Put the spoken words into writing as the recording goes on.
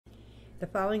The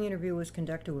following interview was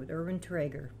conducted with Irwin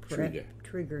Treager,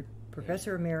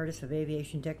 Professor Emeritus of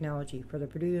Aviation Technology for the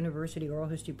Purdue University Oral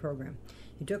History Program.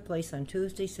 It took place on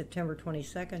Tuesday, September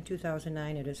 22nd,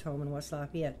 2009 at his home in West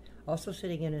Lafayette. Also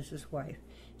sitting in is his wife.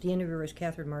 The interviewer is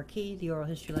Katherine Markee, the oral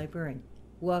history librarian.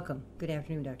 Welcome. Good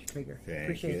afternoon, Dr. Treager.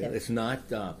 Thank you. That. It's not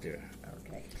doctor.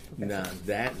 Okay. Now,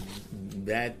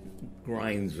 that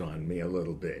grinds on me a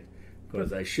little bit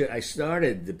because I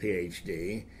started the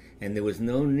PhD and there was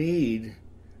no need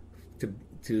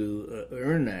to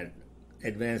earn that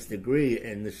advanced degree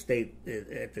in the state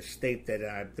at the state that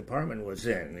our department was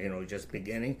in, just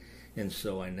beginning, and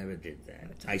so I never did that.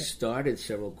 Okay. I started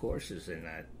several courses in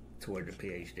that toward the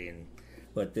PhD,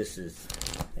 but this is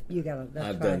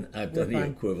I've done the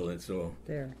equivalent. So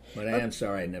there. But I am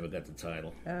sorry I never got the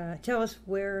title. Tell us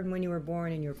where and when you were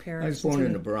born and your parents. I was born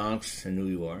in the Bronx, in New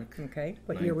York. Okay.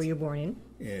 What year were you born in?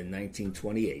 In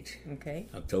 1928. Okay.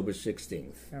 October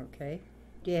 16th. Okay.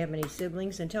 Do you have any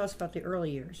siblings? And tell us about the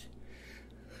early years.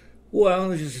 Well, I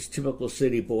was just a typical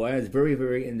city boy. I was very,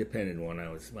 very independent when I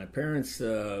was. My parents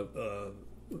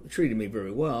treated me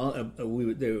very well. They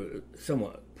were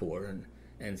somewhat poor,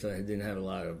 and so I didn't have a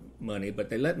lot of money, but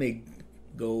they let me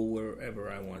go wherever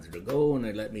I wanted to go, and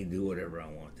they let me do whatever I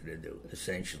wanted to do,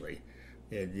 essentially.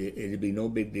 It'd be no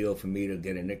big deal for me to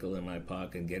get a nickel in my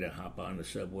pocket and hop on the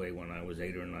subway when I was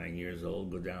 8 or 9 years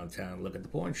old, go downtown, look at the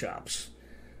pawn shops.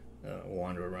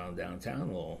 Wander around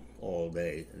downtown all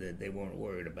day. They weren't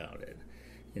worried about it.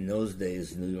 In those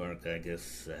days, New York, I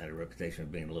guess, had a reputation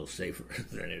of being a little safer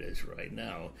than it is right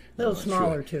now. A little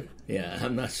smaller, too. Yeah,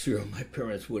 I'm not sure my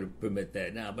parents would permit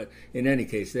that now. But in any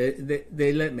case, they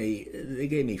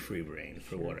gave me free rein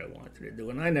for what I wanted to do.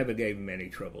 And I never gave them any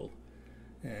trouble.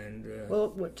 And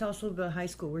tell us a little bit about high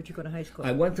school. Where'd you go to high school?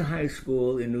 I went to high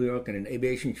school in New York in an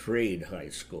aviation trade high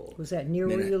school. Was that near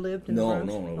where you lived in the No.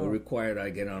 Bronx? No. It required I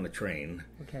get on a train.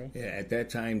 Okay. Yeah, at that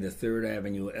time, the 3rd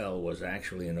Avenue L was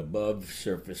actually an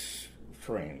above-surface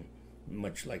train,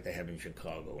 much like they have in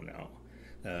Chicago now.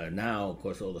 Now, of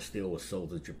course, all the steel was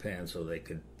sold to Japan so they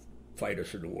could fight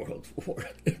us in the World War.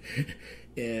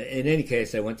 In any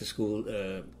case, I went to school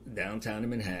downtown in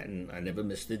Manhattan. I never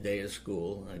missed a day of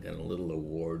school. I got a little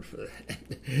award for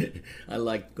that. I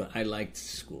liked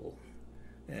school.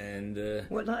 And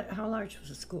how large was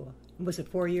the school? Was it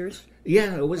 4 years?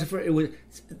 Yeah, it was.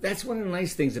 That's one of the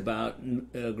nice things about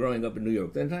growing up in New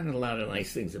York. There's not a lot of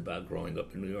nice things about growing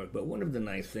up in New York, but one of the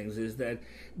nice things is that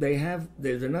there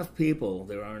are enough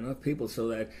people so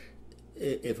that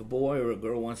if a boy or a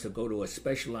girl wants to go to a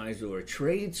specialized or a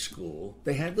trade school,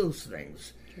 they had those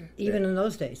things. Sure. Even in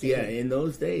those days. Yeah, in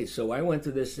those days. So I went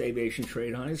to this aviation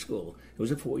trade high school. It was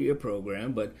a 4-year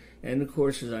program, and the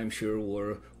courses, I'm sure,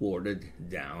 were watered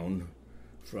down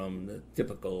from the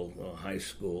typical high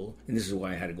school. And this is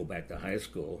why I had to go back to high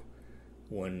school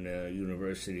when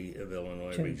University of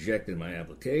Illinois rejected my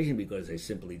application because they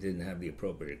simply didn't have the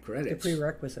appropriate credits. The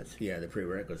prerequisites. Yeah, the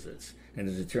prerequisites. And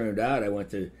as it turned out, I went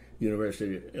to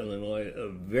University of Illinois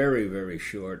very, very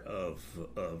short of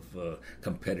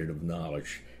competitive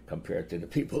knowledge compared to the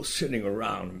people sitting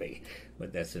around me.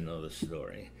 But that's another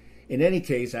story. In any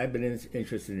case, I've been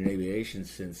interested in aviation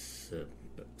since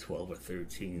 12 or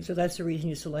 13. So that's the reason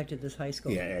you selected this high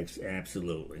school? Yeah,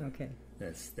 absolutely. Okay.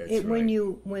 That's right.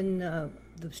 When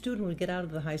the student would get out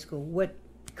of the high school, what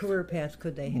career paths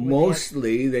could they have?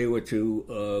 Mostly they were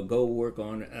to go work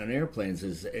on airplanes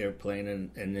as airplane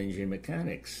and engine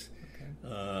mechanics.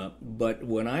 Okay. But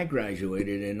when I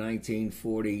graduated in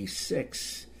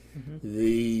 1946,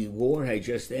 the war had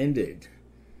just ended,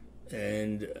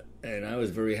 and I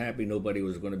was very happy nobody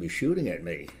was going to be shooting at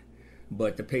me.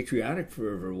 But the patriotic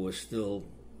fervor was still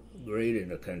great in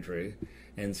the country.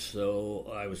 And so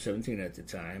I was 17 at the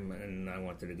time, and I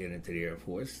wanted to get into the Air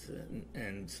Force.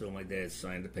 And so my dad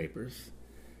signed the papers,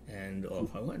 and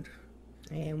off I went.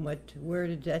 And where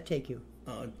did that take you?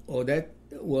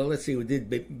 Let's see. We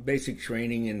did basic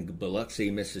training in Biloxi,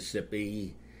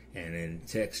 Mississippi, and in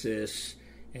Texas.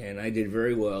 And I did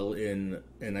very well and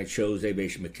I chose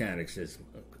aviation mechanics.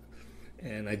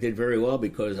 And I did very well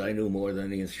because I knew more than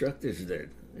the instructors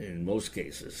did. In most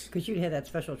cases. Because you'd had that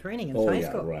special training in high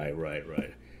school.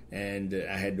 Right. And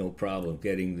I had no problem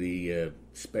getting the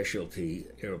specialty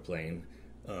airplane,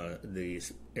 the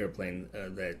airplane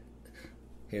that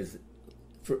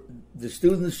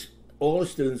all the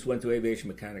students went to aviation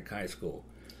mechanic high school.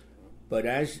 But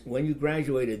when you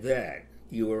graduated that,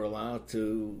 you were allowed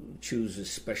to choose a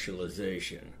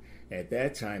specialization. At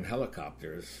that time,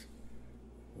 helicopters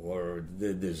were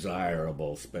the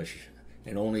desirable special,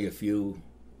 and only a few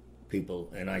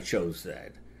people, and I chose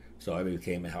that. So I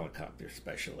became a helicopter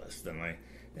specialist, and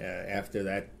After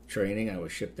that training, I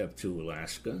was shipped up to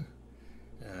Alaska,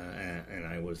 and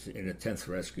I was in the 10th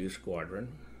Rescue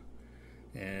Squadron.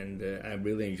 And I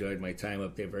really enjoyed my time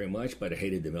up there very much, but I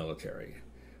hated the military.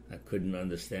 I couldn't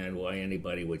understand why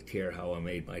anybody would care how I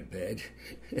made my bed.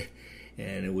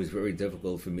 And it was very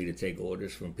difficult for me to take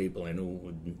orders from people I knew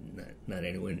were not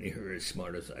anywhere near as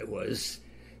smart as I was.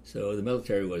 So the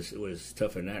military was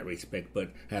tough in that respect,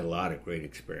 but had a lot of great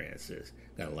experiences.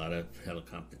 Got a lot of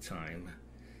helicopter time.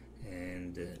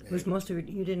 And was most of it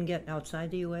you didn't get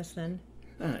outside the U.S. then?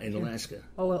 In Alaska.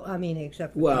 Oh, well, I mean,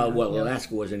 except for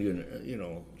Alaska wasn't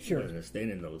even, sure, wasn't a state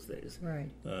in those days.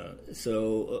 Right.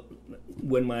 So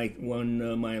when my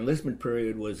enlistment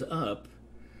period was up,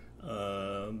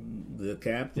 the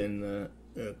captain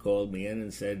called me in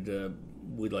and said,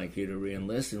 "We'd like you to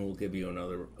re-enlist, and we'll give you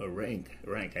another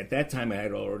rank." At that time, I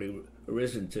had already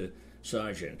risen to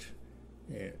sergeant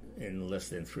in less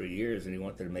than 3 years, and he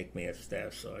wanted to make me a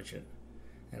staff sergeant.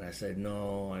 And I said,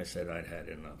 no. I said I'd had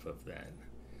enough of that.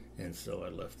 And so I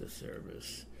left the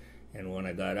service. And when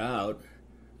I got out,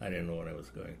 I didn't know what I was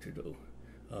going to do.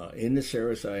 In the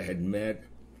service, I had met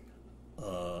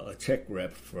a tech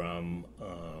rep from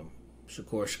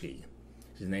Sikorsky.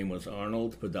 His name was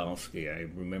Arnold Podolsky. I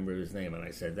remember his name. And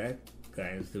I said, that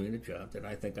guy is doing a job that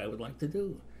I think I would like to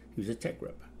do. He was a tech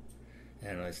rep.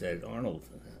 And I said, Arnold,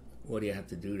 what do you have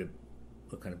to do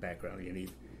what kind of background do you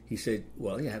need? He said,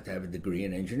 well, you have to have a degree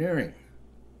in engineering.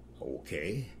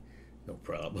 Okay, no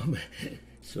problem.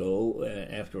 So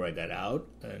after I got out,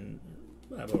 and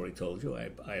I've already told you,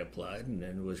 I applied and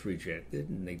then was rejected,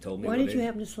 and they told me... Why did you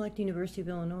happen to select the University of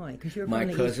Illinois? Because you're from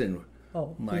my cousin...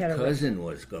 Oh, my cousin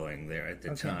was going there at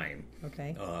the time.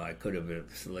 Okay. I could have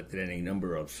selected any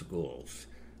number of schools.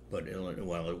 But it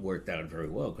worked out very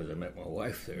well because I met my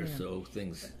wife there, so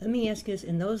things... Let me ask you this.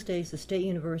 In those days, the state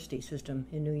university system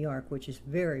in New York, which is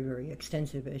very, very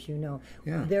extensive, as you know,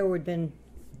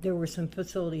 there were some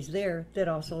facilities there that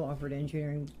also offered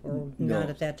engineering, or not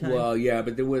at that time? Well, yeah,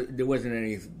 but there wasn't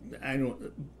any...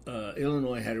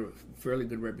 Illinois had a fairly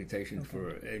good reputation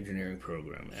for engineering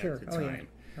program at the time.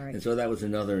 Yeah. Right. And so that was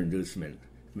another inducement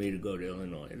for me to go to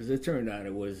Illinois. As it turned out,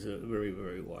 it was a very,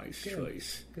 very wise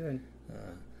choice. Good.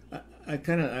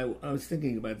 I was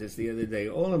thinking about this the other day.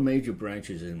 All the major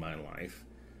branches in my life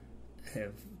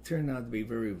have turned out to be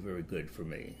very, very good for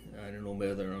me. I don't know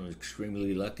whether I'm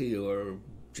extremely lucky or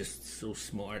just so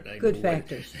smart. Good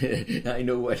factors. I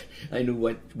knew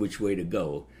which way to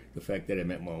go. The fact that I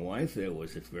met my wife there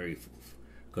was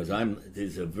because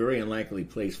there's a very unlikely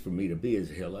place for me to be as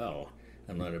Hillel.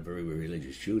 I'm not a very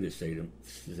religious Jew to say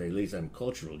the least. I'm a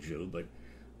cultural Jew,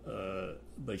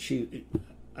 but she.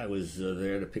 I was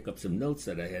there to pick up some notes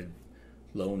that I had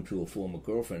loaned to a former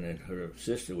girlfriend, and her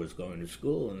sister was going to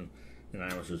school, and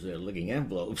I was there looking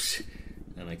envelopes,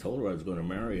 and I told her I was going to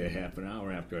marry her half an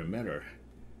hour after I met her.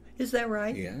 Is that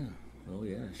right? Yeah. Oh,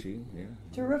 yeah.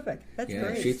 Terrific. That's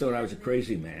great. She thought I was a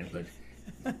crazy man, but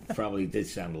probably did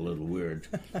sound a little weird.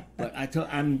 But I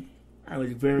was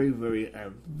a very,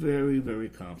 very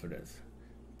confident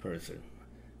person.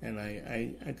 And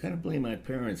I kind of blame my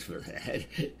parents for that.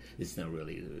 It's not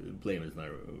really, blame is not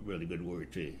a really good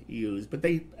word to use. But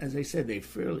as I said, they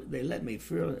left me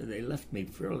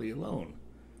fairly alone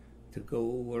to go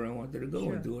where I wanted to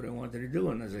go and do what I wanted to do.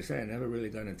 And as I say, I never really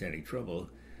got into any trouble.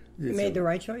 You made the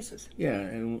right choices. Yeah,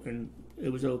 and it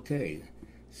was okay.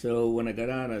 So when I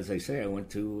got out, as I say, I went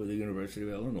to the University of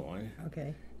Illinois.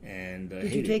 Okay. And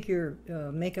did you take your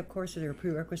makeup courses or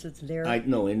prerequisites there?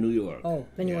 No, in New York. Oh,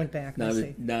 then you went back. Now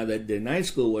the night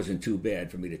school wasn't too bad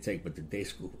for me to take, but the day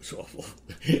school was awful.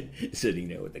 Sitting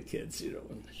there with the kids,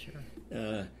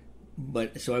 Sure.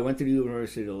 But so I went to the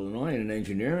University of Illinois in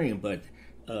engineering, but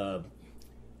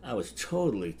I was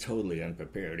totally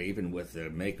unprepared, even with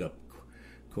the makeup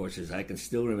courses. I can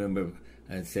still remember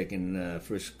I had taken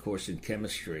first course in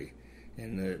chemistry,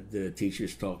 and the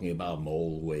teachers talking about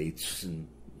mole weights and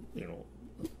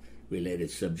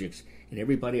related subjects, and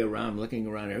everybody around looking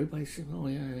around. Everybody said, "Oh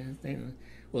yeah."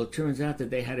 Well, it turns out that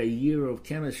they had a year of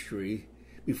chemistry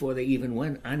before they even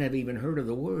went. I never even heard of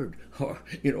the word,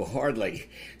 hardly.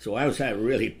 So I had a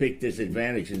really big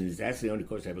disadvantage, and that's the only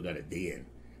course I ever got a D in.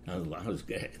 I was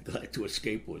glad to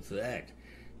escape with that.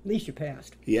 At least you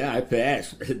passed. Yeah, I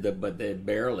passed, but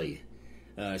barely.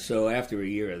 So after a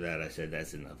year of that, I said,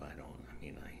 "That's enough.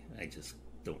 I just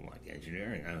don't like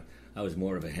engineering." I was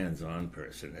more of a hands-on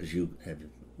person, as you have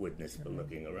witnessed by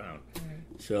looking around. Right.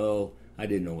 So I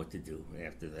didn't know what to do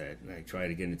after that. And I tried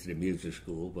to get into the music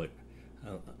school, but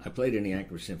I played in the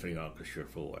Anchor Symphony Orchestra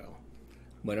for a while.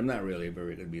 But I'm not really a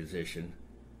very good musician.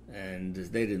 And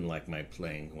they didn't like my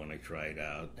playing when I tried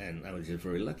out. And I was just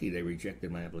very lucky they rejected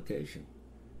my application.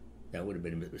 that would have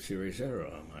been a serious error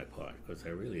on my part because I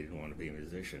really didn't want to be a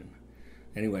musician.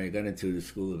 Anyway, I got into the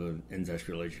School of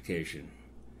Industrial Education.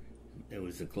 It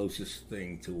was the closest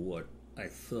thing to what I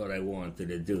thought I wanted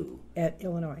to do. At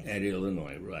Illinois? At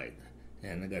Illinois, right.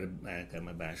 And I got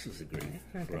my bachelor's degree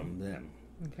from them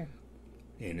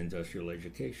in industrial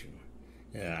education.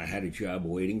 I had a job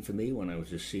waiting for me when I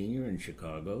was a senior in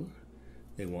Chicago.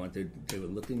 They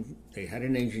had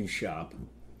an engine shop,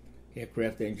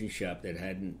 aircraft engine shop that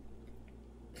hadn't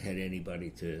had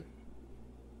anybody to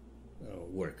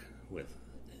work with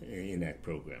in that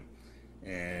program.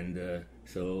 And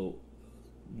so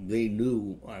they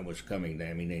knew I was coming.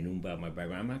 I mean, they knew about my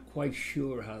background. I'm not quite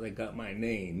sure how they got my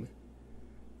name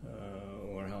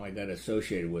or how I got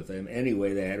associated with them.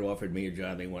 Anyway, they had offered me a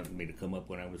job. They wanted me to come up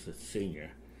when I was a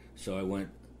senior. So I went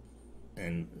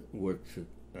and worked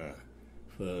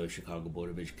for the Chicago Board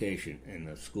of Education in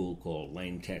a school called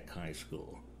Lane Tech High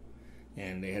School.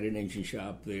 And they had an engine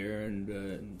shop there,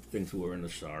 and things were in a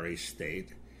sorry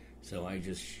state. So I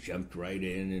just jumped right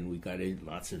in, and we got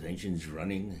lots of engines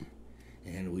running.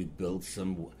 And we built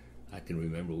some, I can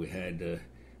remember we had, there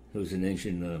was an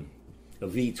engine, a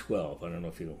V12. I don't know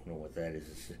if you know what that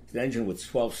is. It's an engine with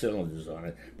 12 cylinders on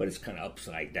it, but it's kind of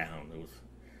upside down.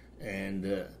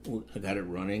 I got it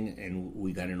running, and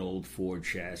we got an old Ford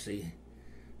chassis,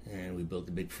 and we built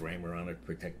a big frame around it to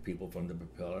protect people from the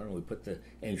propeller, and we put the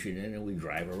engine in, and we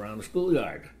drive around the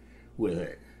schoolyard with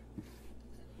it.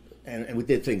 And we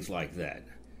did things like that.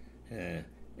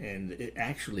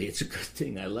 Actually, it's a good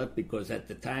thing I left because at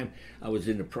the time I was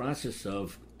in the process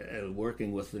of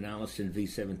working with an Allison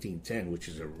V1710, which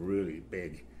is a really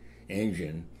big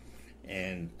engine,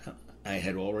 and I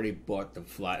had already bought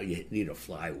you need a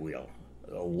flywheel,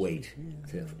 a weight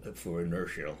for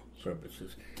inertial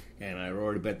purposes, and I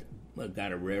already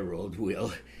got a railroad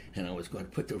wheel, and I was going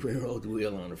to put the railroad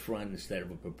wheel on the front instead of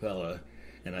a propeller.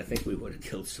 And I think we would have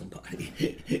killed somebody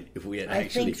if we had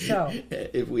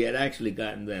if we had actually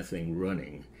gotten that thing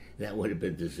running. That would have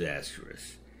been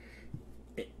disastrous.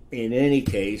 In any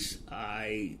case,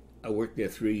 I worked there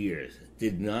 3 years.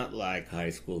 Did not like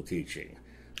high school teaching.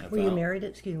 Were you married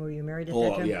at that time?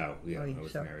 I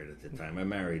was married at the time. I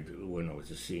married when I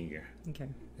was a senior. Okay.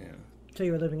 Yeah. So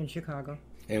you were living in Chicago?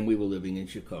 And we were living in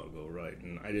Chicago, right.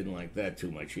 And I didn't like that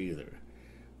too much either.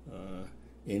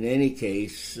 In any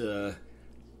case,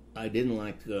 I didn't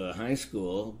like high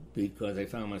school because I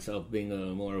found myself being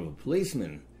more of a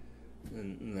policeman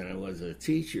than I was a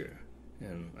teacher.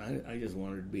 And I just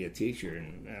wanted to be a teacher,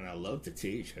 and I love to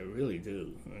teach. I really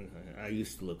do. I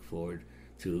used to look forward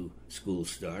to school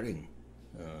starting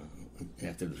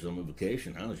after the summer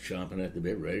vacation. I was chomping at the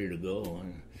bit, ready to go.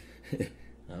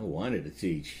 I wanted to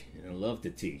teach, and I loved to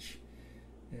teach.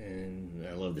 And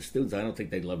I love the students. I don't think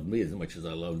they loved me as much as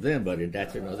I loved them, but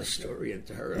that's another story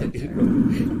entirely.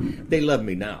 They love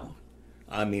me now.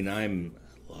 I mean, I'm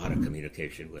a lot of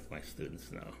communication with my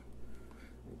students now.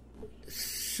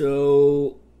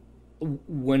 So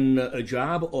when a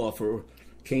job offer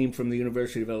came from the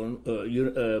University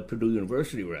of Purdue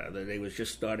University, rather, they was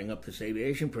just starting up this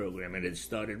aviation program, and it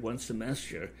started one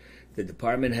semester. The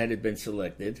department had been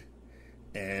selected,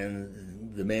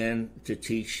 and the man to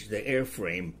teach the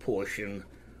airframe portion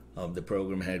of the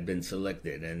program had been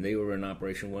selected, and they were in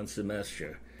operation one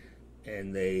semester,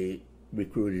 and they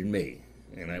recruited me,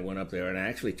 and I went up there, and I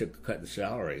actually took a cut in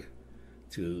salary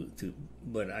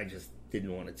but I just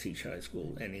didn't want to teach high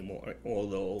school anymore.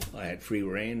 Although I had free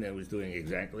reign, I was doing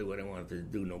exactly what I wanted to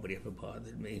do. Nobody ever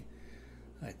bothered me.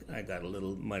 I got a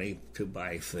little money to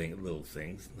buy little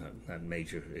things, not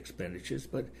major expenditures,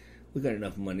 but we got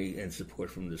enough money and support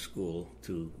from the school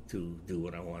to do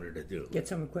what I wanted to do. Get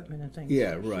some equipment and things.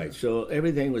 Yeah, right. Sure. So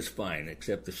everything was fine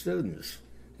except the students.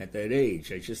 At that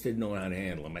age, I just didn't know how to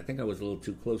handle them. I think I was a little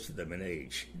too close to them in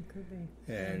age. It could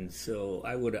be. And so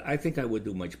I think I would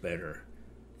do much better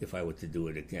if I were to do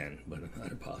it again, but I'm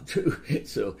not about to.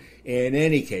 So in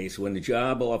any case, when the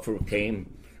job offer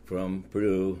came from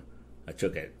Purdue, I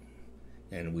took it.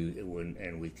 And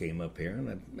we came up here,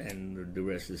 and the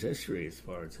rest is history as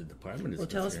far as the department is concerned. Well,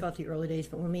 tell us about the early days,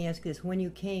 but let me ask you this. When you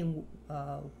came,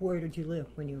 where did you live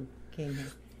when you came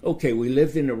here? Okay, we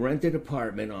lived in a rented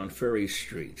apartment on Ferry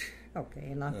Street. Okay,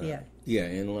 in Lafayette. Yeah,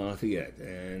 in Lafayette.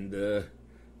 And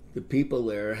the people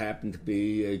there happened to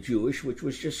be Jewish, which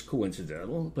was just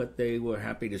coincidental, but they were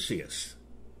happy to see us.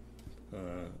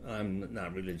 I'm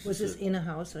not religious. Was this in a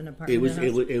house, an apartment?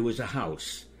 It was a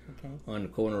house. Okay. On the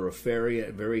corner of Ferry,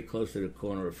 very close to the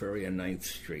corner of Ferry and 9th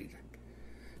Street.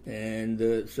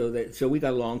 And so we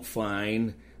got along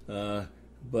fine,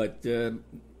 but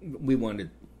we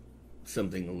wanted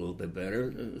something a little bit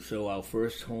better. So our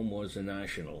first home was a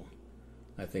National.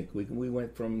 I think we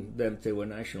went from them to a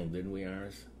national, didn't we,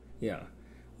 ours? Yeah,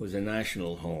 it was a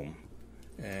national home.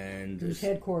 And whose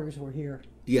headquarters were here.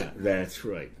 Yeah, that's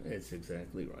right. That's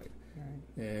exactly right.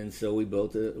 Right. And so we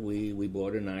bought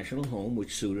a national home,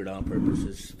 which suited our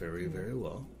purposes very, very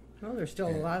well. Well, there's still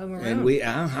a lot of them around. And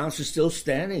our house is still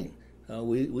standing.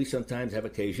 We sometimes have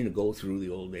occasion to go through the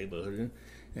old neighborhood,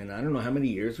 and I don't know how many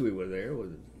years we were there.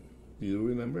 Do you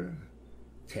remember?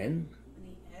 10?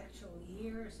 The actual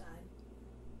years,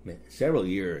 several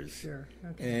years. Sure.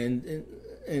 Okay.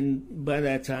 And by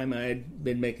that time, I had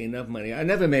been making enough money. I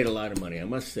never made a lot of money, I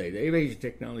must say. The aviation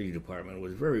technology department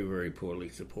was very, very poorly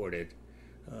supported,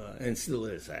 and still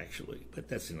is, actually. But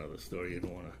that's another story. You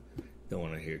don't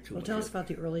want to hear too much. Well, tell us about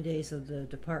the early days of the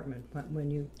department when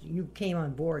you came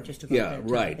on board. Just about yeah, that time.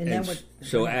 right. And then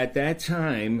so at that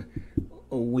time,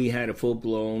 we had a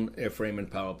full-blown airframe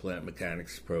and power plant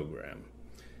mechanics program,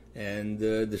 and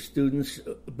the students.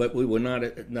 But we were not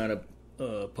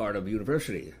a part of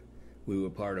university. We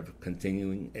were part of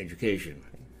continuing education.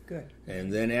 Good.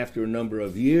 And then after a number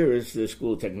of years, the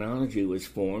School of Technology was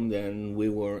formed, and we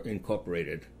were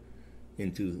incorporated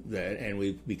into that, and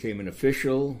we became an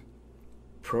official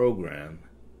program,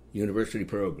 university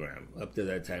program. Up to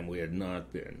that time, we had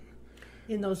not been.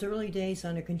 In those early days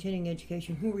under continuing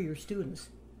education, who were your students?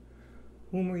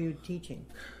 Whom were you teaching?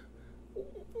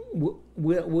 We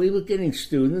were getting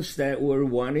students that were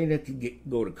wanting to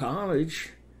go to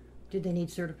college. Did they need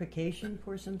certification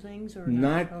for some things, or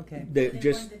not? Okay. They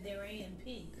wanted their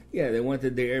A&P. Yeah, they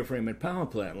wanted their airframe and power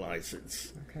plant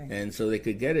license, and so they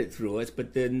could get it through us.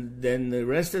 But then the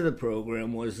rest of the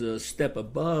program was a step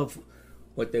above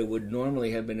what they would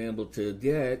normally have been able to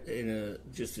get in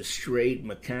just a straight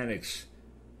mechanics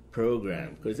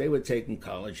program, because they were taking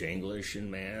college English and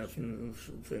math and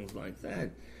things like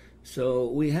that. So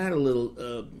we had a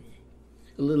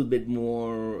little bit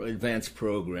more advanced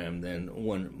program than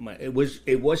one.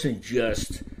 It wasn't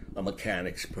just a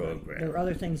mechanics program. There were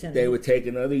other things in it. They were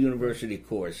taking other university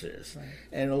courses. Right.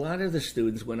 And a lot of the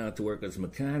students went out to work as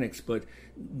mechanics, but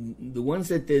the ones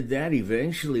that did that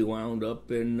eventually wound up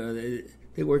in,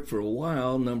 they worked for a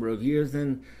while, number of years,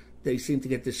 then they seemed to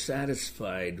get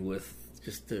dissatisfied with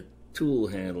just the tool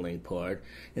handling part.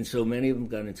 And so many of them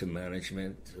got into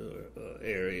management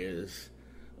areas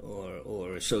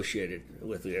or associated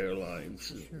with the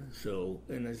airlines. Sure. So,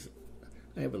 and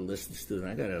I have a list of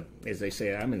students. As they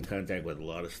say, I'm in contact with a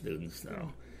lot of students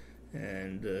now,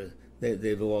 and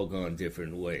they've all gone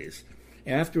different ways.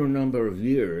 After a number of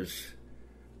years,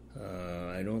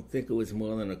 I don't think it was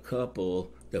more than a couple,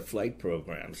 the flight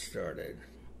program started,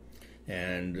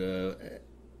 and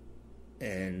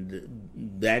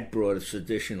that brought us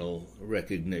additional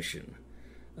recognition.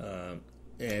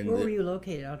 And where were you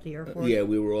located? Out at the airport? Yeah,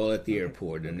 we were all at the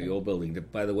airport in the old building.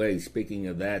 By the way, speaking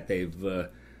of that, they've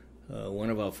one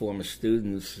of our former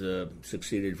students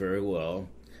succeeded very well.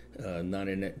 Not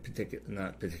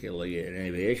particularly in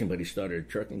aviation, but he started a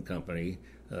trucking company.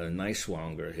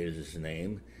 Niswanger is his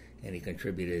name, and he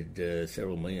contributed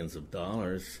several millions of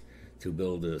dollars to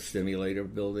build a simulator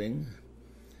building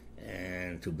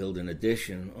and to build an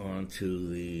addition onto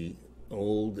the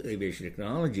old aviation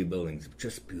technology buildings.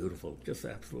 Just beautiful, just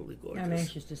absolutely gorgeous. I'm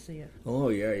anxious to see it. Oh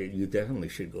yeah, you definitely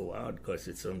should go out because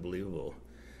it's unbelievable.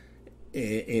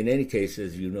 In any case,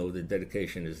 as you know, the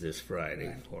dedication is this Friday,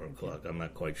 right. 4 o'clock. I'm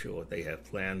not quite sure what they have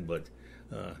planned, but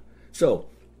so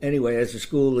anyway, as the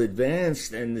school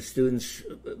advanced and the students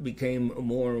became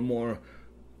more and more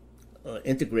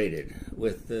integrated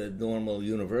with the normal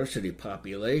university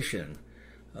population,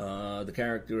 the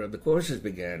character of the courses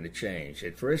began to change.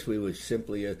 At first, we were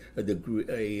simply an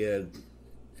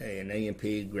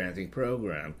A&P granting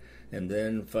program, and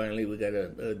then finally we got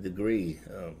a degree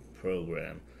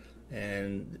program,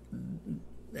 and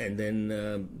then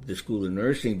the School of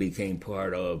Nursing became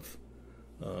part of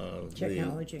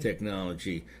technology. The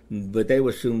technology. But they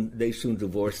soon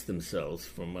divorced themselves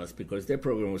from us because their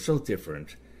program was so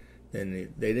different, and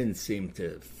they didn't seem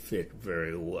to fit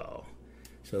very well.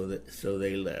 So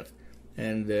they left,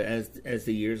 and as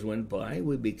the years went by,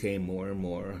 we became more and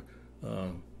more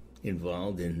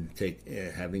involved in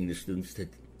having the students to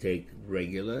take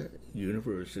regular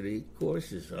university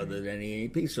courses other than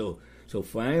EAP. So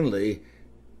finally,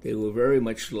 they were very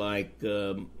much like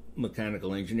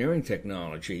mechanical engineering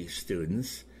technology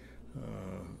students.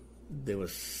 They were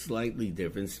slightly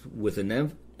different with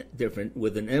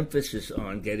an emphasis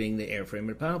on getting the airframe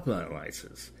and power plant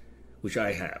license, which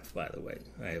I have, by the way.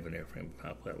 I have an airframe and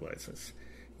power plant license.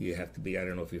 You have to be, I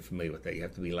don't know if you're familiar with that, you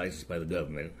have to be licensed by the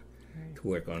government to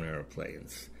work on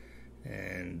airplanes,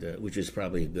 and which is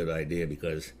probably a good idea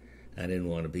because I didn't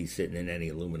want to be sitting in any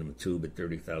aluminum tube at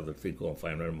 30,000 feet going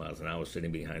 500 miles an hour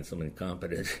sitting behind someone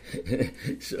incompetent.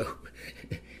 So,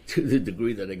 to the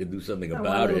degree that I could do something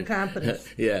about it,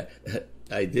 yeah,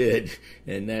 I did,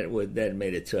 and that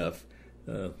made it tough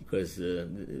because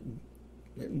the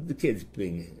kids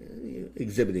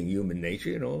exhibiting human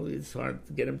nature, it's hard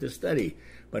to get them to study.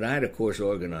 But I had a course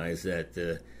organized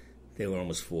that they were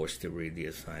almost forced to read the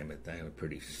assignment. I had a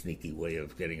pretty sneaky way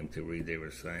of getting them to read their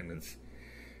assignments.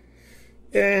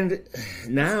 And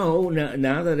now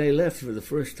that I left for the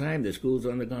first time, the school's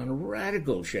undergone a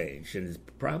radical change. And it's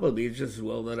probably just as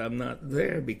well that I'm not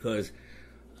there, because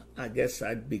I guess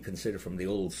I'd be considered from the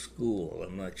old school.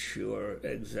 I'm not sure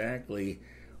exactly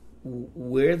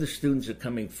where the students are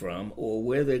coming from or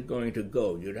where they're going to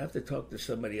go. You'd have to talk to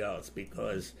somebody else,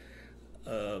 because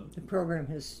the program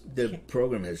has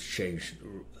changed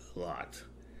a lot.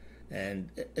 And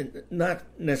not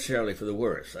necessarily for the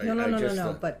worse.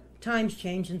 No, but times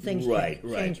change and things change.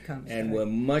 Change comes. And we're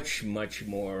much, much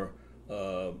more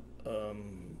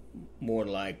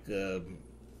like a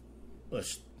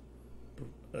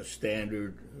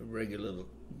standard, regular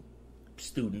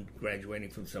student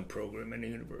graduating from some program in a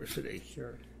university.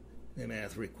 Sure. The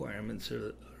math requirements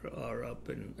are up,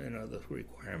 and other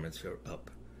requirements are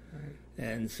up. Right.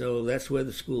 And so that's where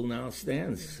the school now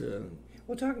stands.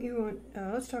 Let's talk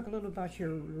a little about your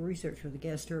research for the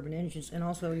gas turbine engines and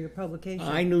also your publication.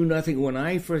 I knew nothing. When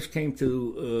I first came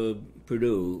to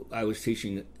Purdue, I was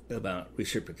teaching about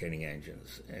reciprocating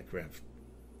engines, aircraft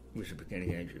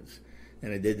reciprocating engines,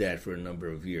 and I did that for a number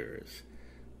of years.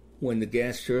 When the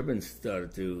gas turbines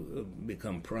started to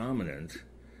become prominent,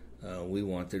 we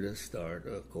wanted to start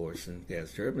a course in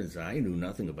gas turbines. I knew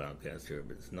nothing about gas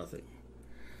turbines, nothing.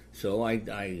 So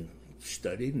I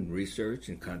studied and researched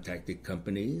and contacted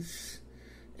companies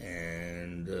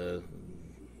and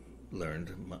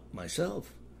learned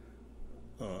myself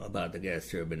about the gas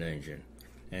turbine engine.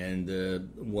 And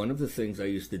one of the things I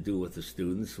used to do with the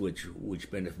students, which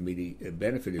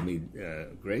benefited me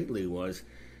greatly, was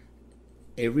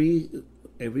every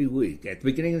week at the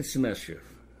beginning of the semester,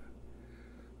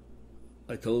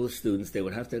 I told the students they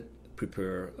would have to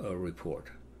prepare a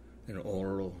report, an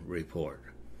oral report.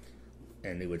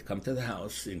 And they would come to the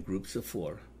house in groups of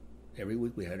 4. Every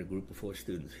week we had a group of 4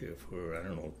 students here for,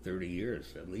 30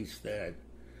 years, at least that.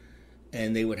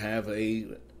 And they would have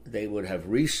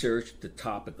researched the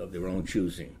topic of their own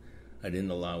choosing. I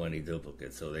didn't allow any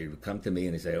duplicates. So they would come to me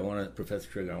and they say, Professor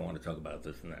Treager, I want to talk about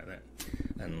this and that.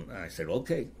 And I said,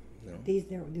 okay. They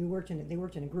worked in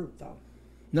a group, though.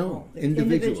 No,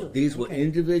 individual. These were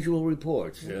individual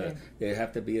reports. Okay. They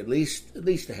have to be at least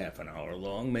a half an hour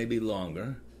long, maybe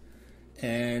longer.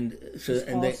 And so,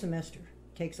 semester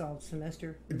takes all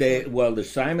semester. The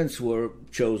assignments were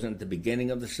chosen at the beginning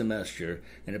of the semester,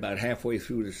 and about halfway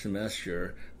through the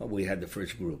semester, we had the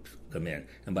first group come in,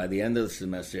 and by the end of the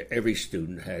semester, every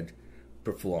student had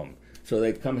performed. So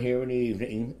they'd come here in the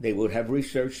evening. They would have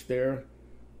researched their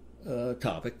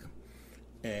topic,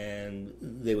 and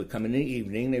they would come in the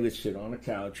evening. They would sit on a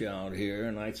couch out here,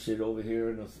 and I'd sit over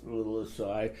here in a little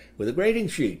aside with a grading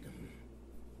sheet.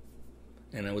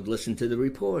 And I would listen to the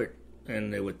report,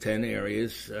 and there were 10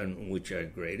 areas on which I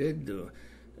graded.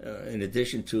 In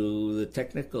addition to the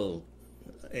technical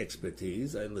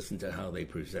expertise, I listened to how they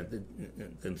presented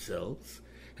themselves,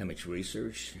 how much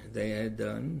research they had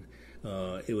done.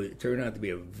 It turned out to be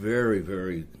a very,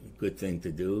 very good thing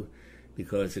to do,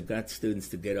 because it got students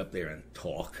to get up there and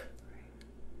talk,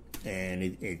 and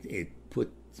it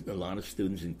put a lot of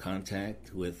students in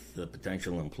contact with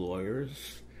potential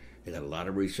employers. They got a lot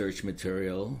of research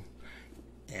material,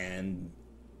 and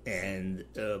it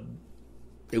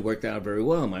worked out very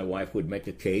well. My wife would make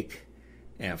a cake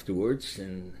afterwards,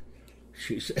 and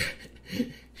she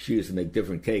used to make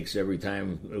different cakes every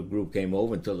time a group came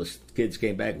over until the kids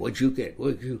came back. What'd you get?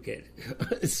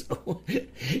 So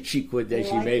she quit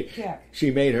that. She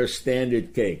made her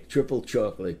standard cake, triple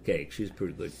chocolate cake. She's a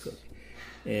pretty good cook,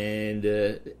 and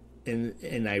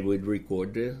I would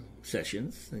record the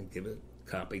sessions and give it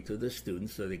copy to the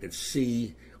students so they could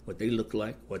see what they looked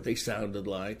like, what they sounded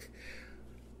like.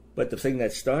 But the thing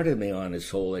that started me on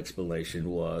this whole explanation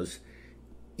was,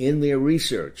 in their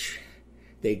research,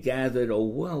 they gathered a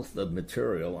wealth of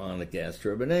material on the gas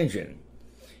turbine engine.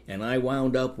 And I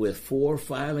wound up with 4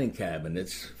 filing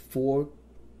cabinets, 4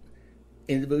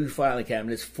 individual filing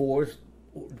cabinets, 4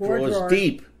 drawers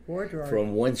deep,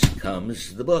 from whence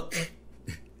comes the book.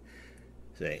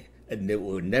 See? And it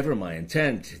was never my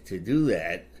intent to do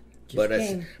that, but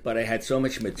I had so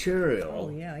much material. Oh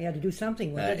yeah, you had to do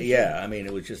something with it. Yeah,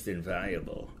 it was just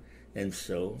invaluable, and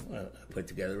so I put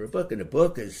together a book, and the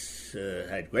book has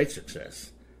had great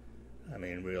success. I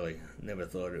mean, really, never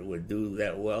thought it would do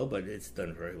that well, but it's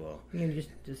done very well. Just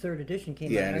the third edition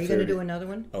came Yeah, out. Are you going to do another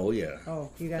one? Oh, yeah. Oh,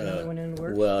 you got another one in the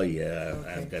works? Well, yeah,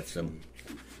 Okay. I've got some.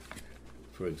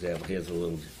 For example, here's a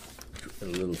little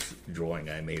drawing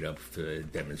I made up to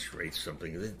demonstrate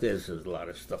something. There's a lot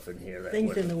of stuff in here that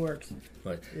Things in the works.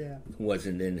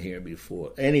 wasn't in here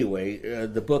before. Anyway,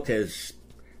 the book has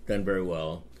done very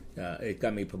well. It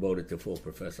got me promoted to full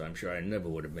professor. I'm sure I never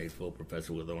would have made full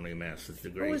professor with only a master's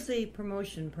degree. What was the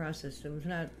promotion process? It was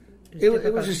not.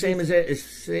 It was the same as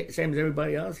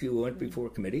everybody else. You went before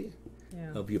a committee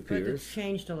of your peers. But it's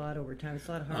changed a lot over time. It's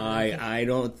a lot harder. I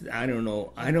don't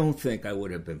know. I don't think I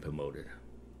would have been promoted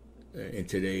in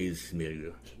today's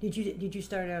milieu. Did you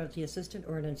start out as the assistant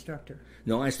or an instructor?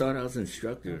 No, I started out as an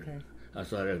instructor. Okay. I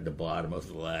started at the bottom of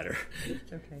the ladder.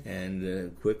 It's okay.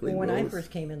 And quickly when I rose. first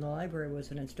came in, the library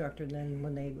was an instructor. And then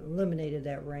when they eliminated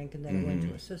that rank, and then I went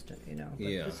to assistant. But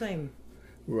the same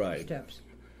steps.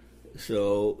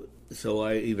 So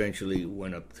I eventually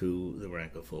went up to the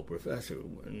rank of full professor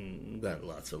and got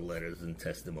lots of letters and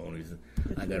testimonies.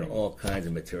 I got all kinds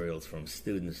of materials from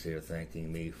students here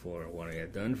thanking me for what I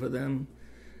had done for them.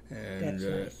 And That's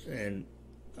nice. And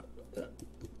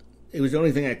it was the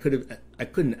only thing I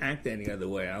couldn't act any other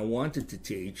way. I wanted to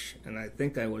teach, and I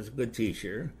think I was a good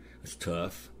teacher. I was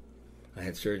tough. I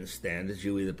had certain standards.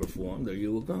 You either performed or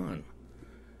you were gone.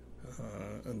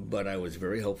 But I was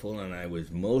very helpful, and I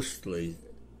was most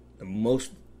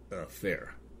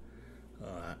fair.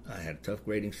 I had a tough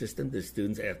grading system. The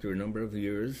students, after a number of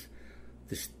years,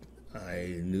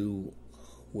 I knew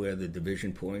where the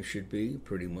division points should be,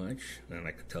 pretty much. And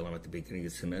I could tell them at the beginning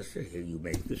of the semester, here, you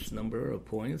make this number of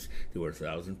points. There were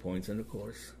 1,000 points in the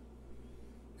course.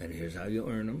 And here's how you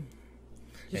earn them.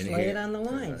 Just lay it on the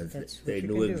line. They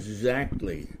knew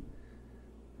exactly.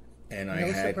 And I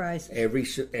had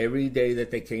surprises. Every day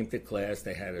that they came to class,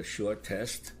 they had a short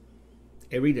test.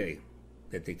 Every day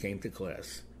that they came to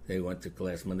class. They went to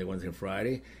class Monday, Wednesday, and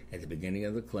Friday. At the beginning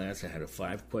of the class, I had a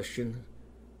 5-question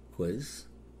quiz,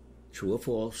 true or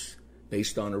false,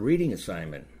 based on a reading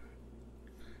assignment.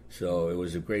 So it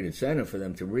was a great incentive for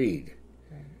them to read.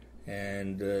 Right.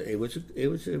 And it was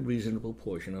a reasonable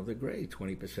portion of the grade.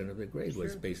 20% of the grade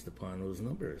was based upon those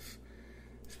numbers.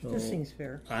 So this seems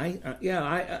fair.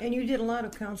 And you did a lot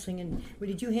of counseling, and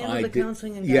did you handle the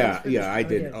counseling and guidance? I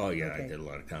did. I did a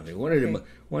lot of counseling.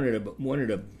 One of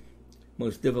the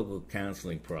most difficult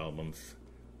counseling problems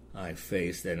I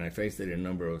faced, and I faced it a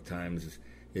number of times,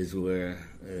 is where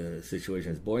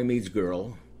situations boy meets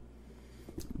girl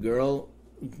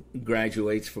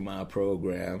graduates from our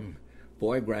program,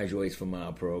 boy graduates from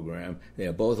our program. They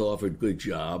are both offered good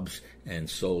jobs, and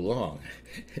so long.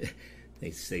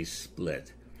 They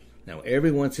split. Now, every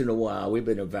once in a while, we've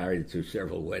been invited to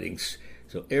several weddings,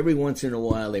 so every once in a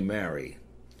while they marry,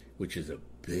 which is a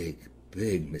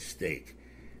big mistake,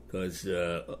 because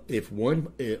if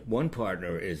one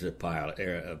partner is a pilot,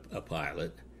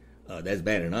 that's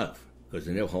bad enough, because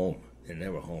they're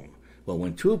never home. But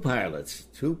when two pilots,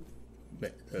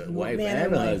 wife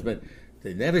and a husband,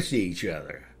 they never see each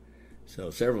other,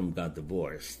 so several of them got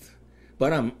divorced.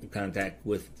 But I'm in contact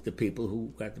with the people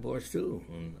who got divorced too.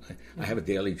 And I have a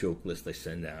daily joke list I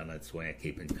send out. That's why I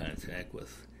keep in contact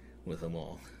with them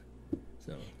all.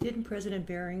 So didn't President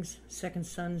Barring's second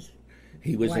son's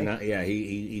he was wife,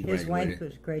 he his graduated. wife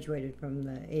was graduated from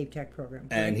the ATEC program,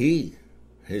 and his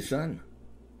son.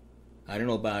 I don't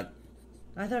know about.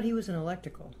 I thought he was an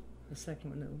electrical. The second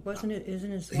one, wasn't it?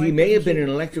 Isn't his? He may have been an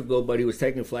electrical, but he was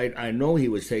taking flight. I know he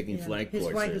was taking flight courses.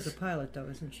 His wife is a pilot, though,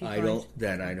 isn't she? I don't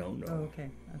know. Oh, okay.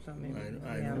 I thought maybe.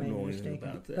 I don't know anything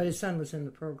about that. But his son was in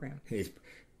the program. His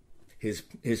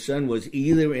son was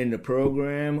either in the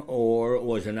program or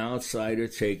was an outsider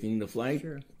taking the flight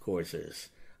courses.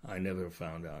 I never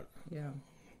found out. Yeah.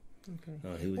 Okay.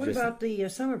 What about the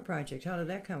summer project? How did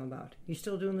that come about? You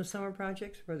still doing the summer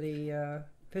projects for the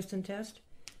piston test?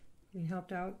 You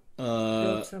helped out.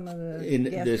 Some of the in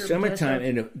the summertime.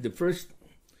 In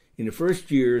the first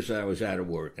years, I was out of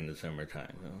work in the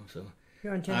summertime. So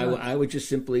You're on 10 I would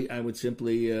simply go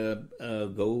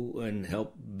and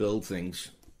help build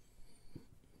things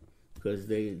because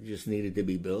they just needed to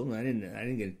be built. And I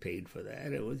didn't get paid for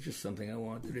that. It was just something I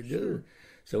wanted to do. Sure.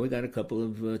 So we got a couple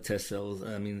of test cells.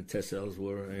 I mean, the test cells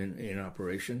were in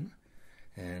operation,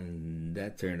 and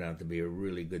that turned out to be a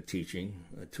really good teaching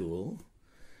tool.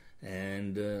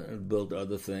 And built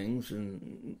other things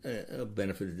and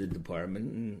benefited the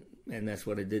department, and that's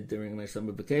what I did during my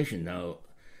summer vacation. Now,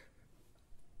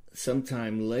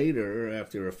 sometime later,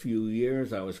 after a few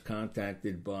years, I was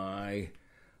contacted by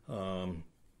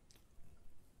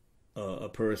a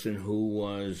person who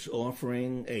was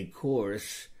offering a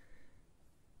course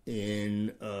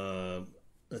in,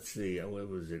 let's see, what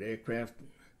was it, aircraft?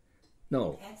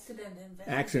 No.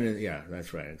 Accident, yeah,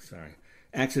 that's right, sorry.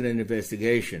 Accident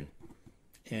investigation.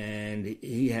 And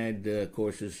he had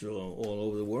courses all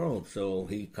over the world, so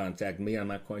he contacted me. I'm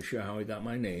not quite sure how he got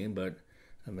my name, but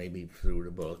maybe through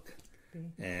the book.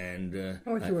 And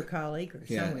or through a colleague or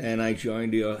someone. And I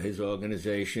joined his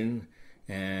organization,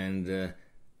 and I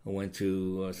went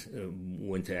to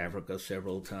Africa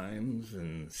several times,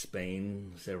 and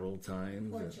Spain several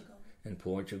times, and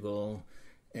Portugal.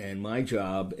 And my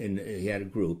job, he had a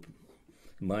group.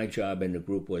 My job in the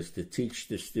group was to teach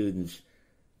the students,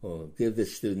 or give the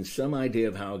students some idea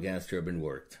of how a gas turbine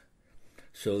worked,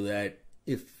 so that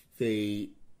if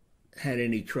they had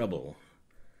any trouble,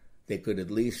 they could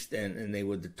at least, and they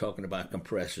were talking about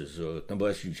compressors or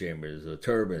combustion chambers or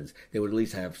turbines, they would at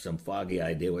least have some foggy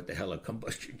idea what the hell a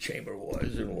combustion chamber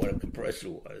was and what a compressor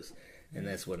was. And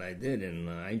that's what I did, and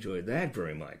I enjoyed that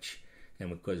very much. And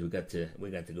because we got to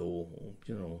go,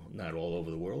 not all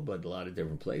over the world, but a lot of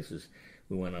different places.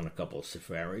 We went on a couple of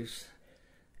safaris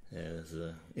as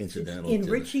incidental.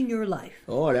 Enriching your life.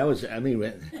 Oh, that was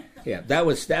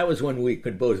that was when we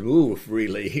could both move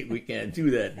freely. We can't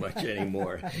do that much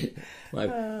anymore.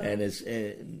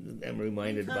 I'm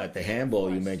reminded about the handball.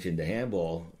 You mentioned the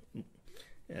handball.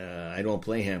 I don't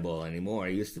play handball anymore. I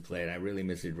used to play it. I really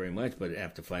miss it very much. But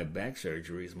after 5 back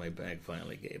surgeries, my back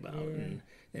finally gave out,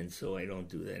 and so I don't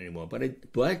do that anymore. But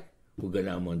we'll go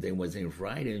down Monday, Wednesday, and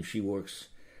Friday, and she works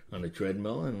on the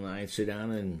treadmill, and I sit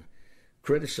down and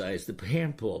criticize the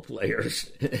handball players.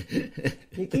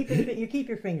 You keep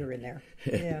your finger in there.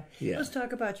 Yeah. Yeah. Let's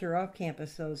talk about your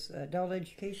off-campus, those adult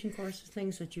education courses,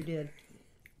 things that you did.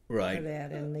 Right. For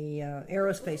that, and the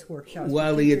aerospace workshops.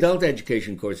 Well, the adult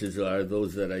education courses are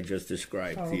those that I just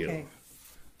described to you.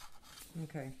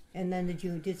 Okay. And then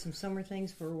did some summer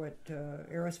things for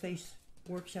aerospace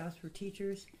workshops for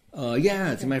teachers? Yeah,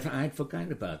 as a matter of fact, I'd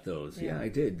forgotten about those. Yeah, I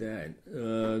did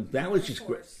that. That was just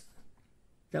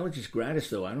that was just gratis,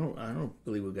 though. I don't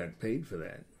believe we got paid for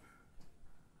that.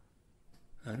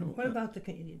 I don't. What about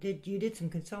you did some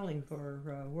consulting for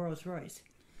Rolls-Royce?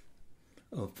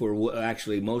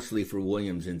 Actually, mostly for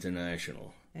Williams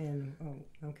International. And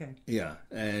okay. Yeah,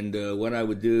 and what I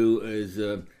would do is,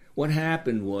 what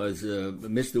happened was,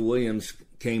 Mr. Williams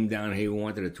came down here. He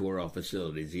wanted to tour our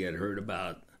facilities. He had heard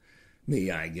about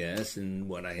me, I guess, and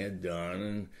what I had done,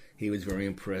 and he was very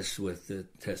impressed with the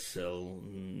test cell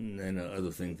and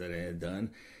other things that I had done.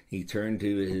 He turned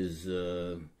to his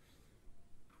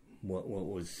what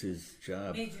was his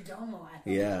job? Major domo.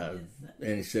 Yeah,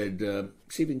 and he said,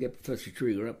 "See if we can get Professor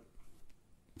Treager up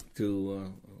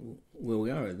to where we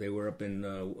are." They were up in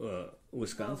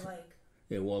Wisconsin. Wall Lake.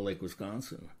 Yeah, Wall Lake,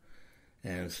 Wisconsin.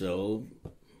 And so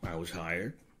I was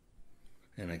hired,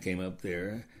 and I came up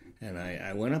there. And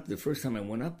I went up, the first time I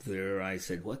went up there, I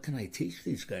said, what can I teach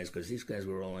these guys? Because these guys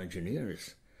were all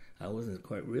engineers. I wasn't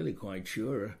quite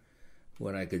sure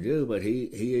what I could do, but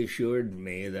he assured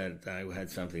me that I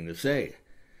had something to say.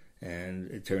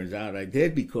 And it turns out I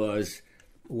did, because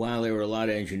while there were a lot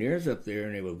of engineers up there,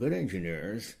 and they were good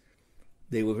engineers,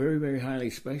 they were very, very highly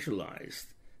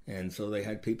specialized. And so they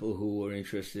had people who were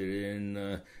interested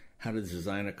in how to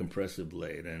design a compressor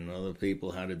blade, and other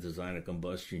people how to design a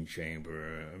combustion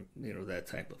chamber, that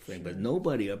type of thing. Sure. But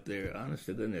nobody up there, honest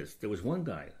to goodness, there was one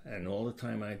guy, and all the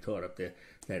time I taught up there,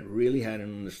 that really had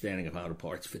an understanding of how the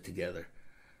parts fit together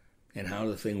and how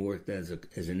the thing worked as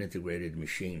an integrated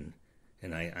machine.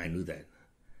 And I knew that.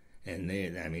 And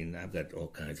I've got all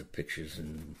kinds of pictures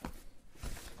and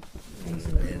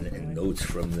notes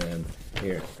from them.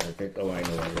 Here, I think, I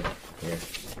know it. Here.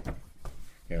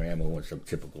 Here I am with some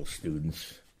typical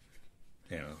students,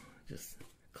 just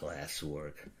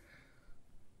classwork.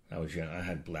 I was young. I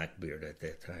had black beard at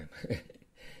that time.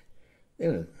 They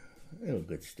were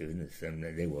good students, and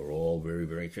they were all very,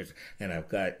 very interested. And I've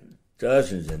got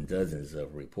dozens and dozens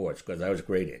of reports, because I was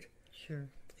graded. Sure.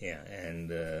 Yeah, and...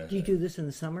 do you do this in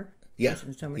the summer? Yeah, in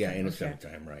the summertime? Yeah, in the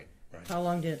summertime, right. How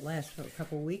long did it last? For a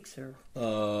couple of weeks, or?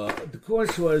 The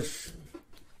course was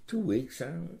 2 weeks.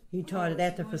 You taught it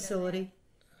at the facility?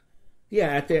 Yeah,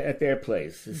 at their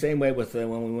place. The same way with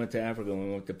when we went to Africa, when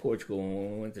we went to Portugal,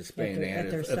 when we went to Spain, they had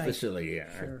a facility. Yeah,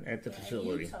 sure. At the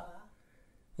facility. Utah.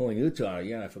 Oh, in Utah,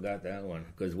 yeah, I forgot that one,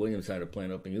 because Williams had a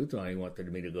plant up in Utah. He wanted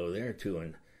me to go there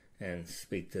too and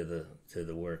speak to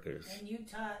the workers. And you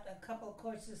taught a couple of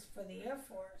courses for the Air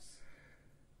Force.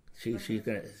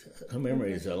 Her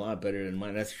memory is a lot better than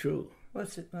mine. That's true. Well,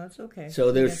 that's okay.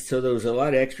 So there was a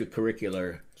lot of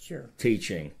extracurricular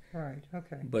teaching. Right.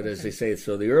 Okay. But as they say,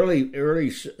 so the early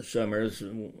summers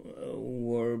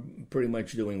were pretty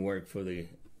much doing work for the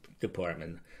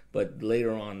department. But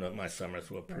later on, my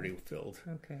summers were pretty filled.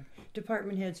 Okay.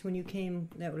 Department heads, when you came,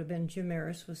 that would have been Jim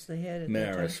Maris was the head at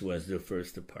Maris that time? was the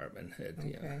first department head,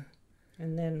 Okay. yeah.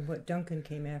 And then Duncan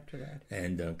came after that?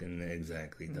 And Duncan,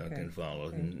 exactly. Duncan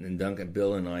followed. Okay. And Duncan,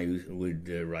 Bill and I would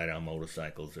ride our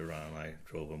motorcycles around. I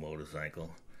drove a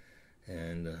motorcycle,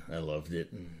 and I loved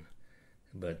it.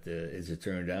 But as it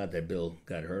turned out, that Bill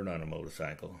got hurt on a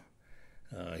motorcycle.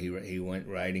 He went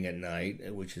riding at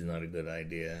night, which is not a good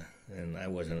idea. And I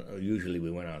wasn't. Usually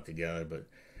we went out together, but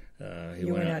he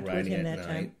went out riding at night.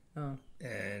 Time? Oh.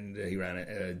 And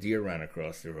a deer ran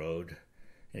across the road,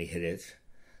 and he hit it.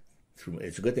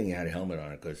 It's a good thing he had a helmet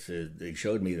on it, because they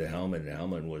showed me the helmet. The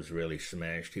helmet was really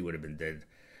smashed. He would have been dead.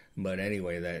 But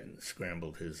anyway, that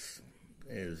scrambled his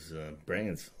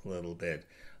brains a little bit.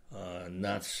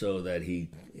 Not so that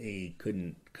he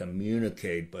couldn't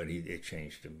communicate, but it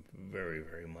changed him very,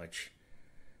 very much.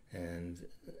 And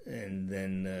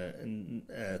then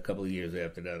a couple of years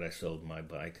after that, I sold my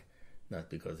bike, not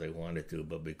because I wanted to,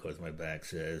 but because my back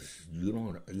says you're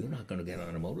not going to get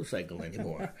on a motorcycle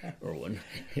anymore, Irwin.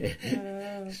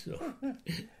 So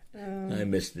I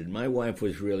missed it. My wife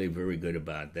was really very good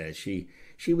about that. She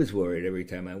was worried every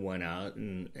time I went out,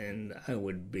 and I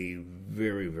would be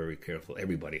very, very careful.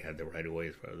 Everybody had the right of way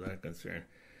as far as I'm concerned,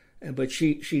 but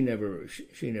she never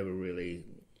really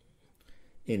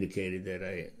indicated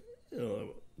that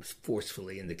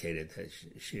forcefully indicated that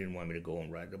she didn't want me to go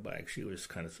and ride the bike. She was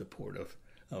kind of supportive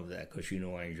of that, because she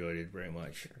knew I enjoyed it very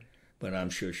much. But I'm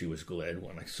sure she was glad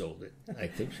when I sold it. I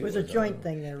think she was a joint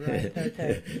thing there, right?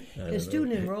 Okay. The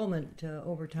student enrollment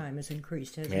over time has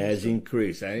increased, hasn't it? Has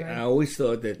increased. I always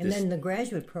thought that And then the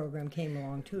graduate program came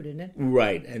along too, didn't it?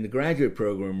 Right, and the graduate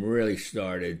program really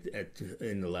started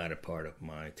in the latter part of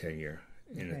my tenure.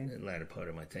 The latter part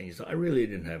of my tenure. So I really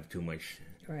didn't have too much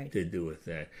to do with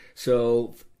that.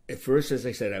 So at first, as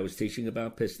I said, I was teaching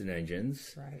about piston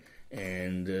engines. Right.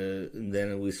 And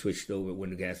then we switched over when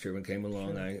the gas turbine came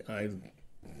along. I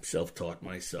self-taught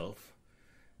myself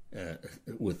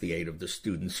with the aid of the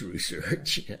students'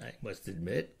 research, I must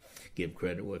admit. Give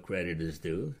credit where credit is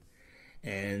due.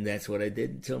 And that's what I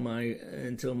did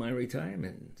until my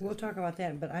retirement. We'll talk about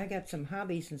that, but I got some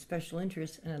hobbies and special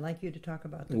interests, and I'd like you to talk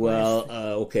about them.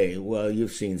 Okay. Well,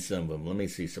 you've seen some of them. Let me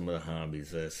see some of the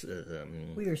hobbies.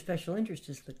 Your special interest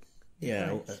is the...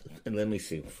 Yeah, and let me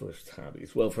see first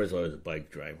hobbies. Well, first of all, I was a bike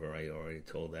driver. I already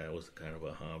told that. It was kind of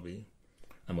a hobby.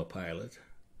 I'm a pilot.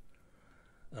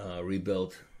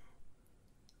 Rebuilt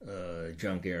a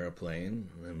junk airplane.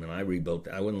 And when I rebuilt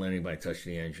it, I wouldn't let anybody touch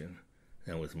the engine.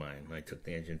 That was mine. I took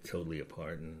the engine totally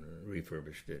apart and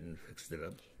refurbished it and fixed it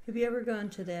up. Have you ever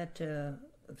gone to that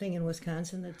thing in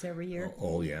Wisconsin that's every year?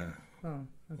 Oh yeah. Oh,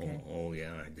 okay. Oh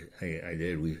yeah, I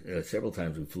did. We several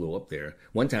times we flew up there.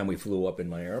 One time we flew up in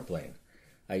my airplane.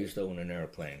 I used to own an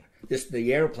airplane.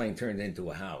 The airplane turned into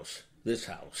a house. This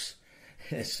house.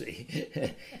 See.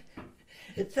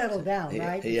 It settled down,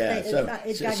 right? Yeah.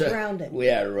 It got grounded.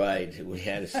 Yeah, right. We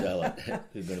had to sell it.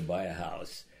 We were going to buy a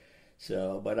house.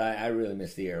 So, but I really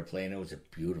missed the airplane. It was a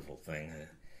beautiful thing.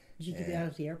 Did you get it out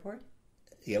of the airport?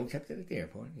 Yeah, we kept it at the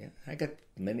airport. Yeah, I got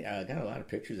a lot of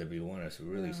pictures if you want us to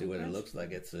really see what it looks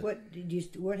like.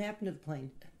 What happened to the plane?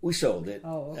 We sold it.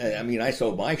 Oh, okay. I mean, I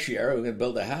sold my share. We were going to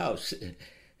build a house,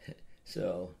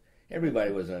 so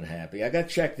everybody was unhappy. I got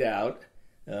checked out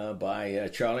by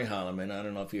Charlie Holloman. I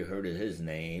don't know if you heard of his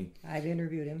name. I've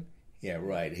interviewed him. Yeah,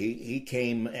 right. He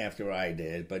came after I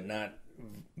did, but not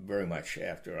very much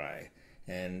after I.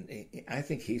 And I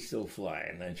think he's still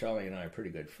flying. And Charlie and I are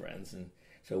pretty good friends, and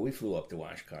so we flew up to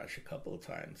Oshkosh a couple of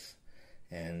times,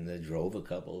 and drove a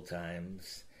couple of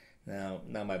times. Now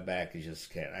my back is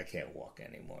just I can't walk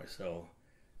anymore. So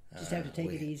just have to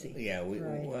take it easy. Yeah,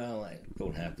 well, I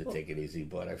don't have to take it easy,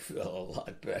 but I feel a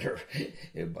lot better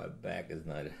if my back is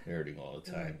not hurting all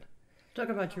the time. Talk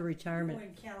about your retirement. You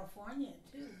were in California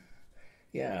too.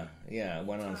 Yeah. I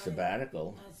went on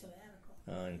sabbatical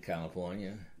in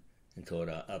California and taught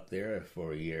up there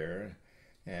for a year.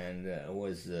 And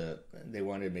they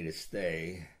wanted me to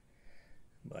stay,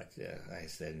 but I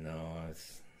said no.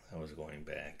 I was going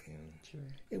back, and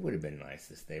it would have been nice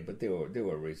to stay, but there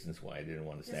were reasons why I didn't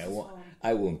want to stay.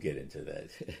 I won't get into that.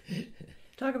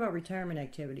 Talk about retirement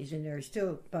activities, and there's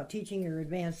still about teaching your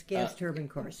advanced gas turbine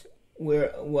course.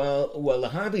 The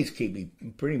hobbies keep me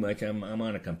pretty much. I'm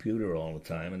on a computer all the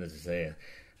time, and as I say,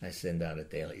 I send out a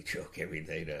daily joke every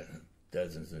day to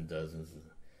dozens and dozens.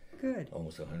 Good.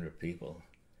 Almost 100 people.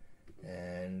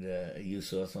 And you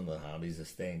saw some of the hobbies of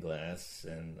stained glass,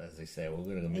 and as I say, we're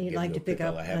going to. And you'd like to pick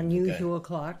up unusual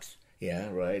clocks. Yeah,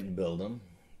 right. And build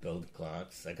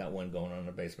clocks. I got one going on in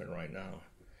the basement right now.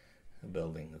 A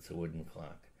building. It's a wooden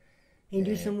clock, You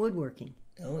do some woodworking.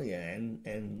 Oh yeah,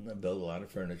 and I build a lot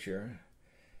of furniture,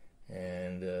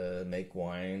 and make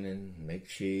wine and make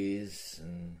cheese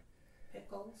and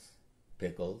Pickles.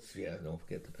 pickles. Yeah, don't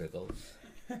forget the pickles.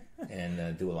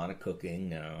 And do a lot of cooking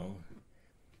now.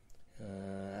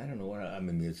 I don't know what I'm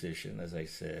a musician, as I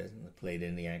said. I played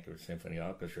in the Anchorage Symphony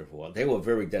Orchestra for a while. They were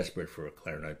very desperate for a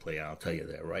clarinet player. I'll tell you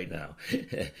that right now.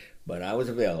 But I was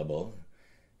available,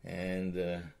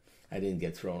 and I didn't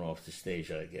get thrown off the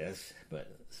stage, I guess. But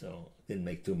so didn't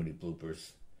make too many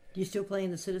bloopers. Do you still play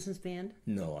in the Citizens Band?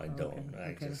 No, I don't.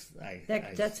 Okay.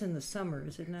 That's in the summer,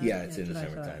 is it not? Yeah, it's in the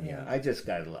summertime. Yeah, I just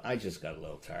got a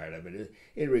little tired of it.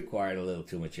 It required a little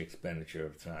too much expenditure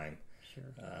of time. Sure.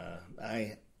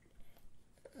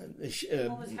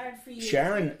 What was hard for you?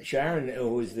 Sharon,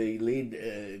 who was the lead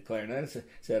clarinetist,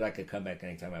 said I could come back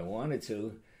anytime I wanted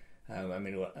to. I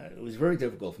mean, it was very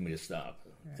difficult for me to stop,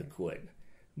 to quit.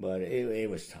 But it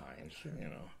was time, sure. You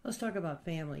know. Let's talk about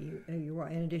family.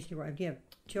 In addition to your wife, do you have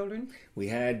children? We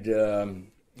had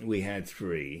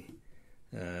 3.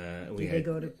 Did they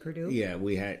go to Purdue? Yeah,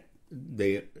 we had.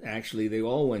 They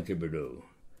all went to Purdue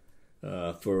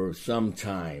for some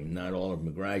time. Not all of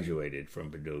them graduated from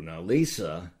Purdue. Now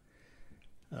Lisa,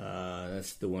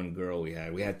 that's the one girl we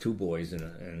had. We had 2 boys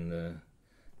and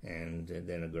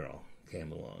then a girl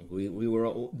came along. We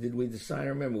were. Did we decide? I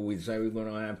remember we decided we were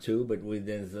going to have 2, but we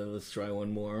then said, let's try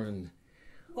one more, and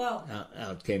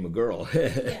out came a girl.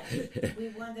 Yeah, we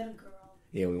wanted a girl.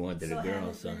 Yeah, we wanted a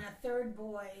girl. So had it been a 3rd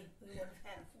boy, we would have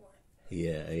had a 4th.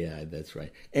 Yeah, that's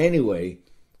right. Anyway,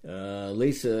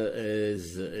 Lisa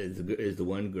is the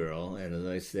one girl, and as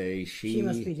I say, she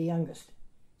must be the youngest.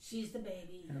 She's the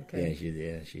baby. Okay.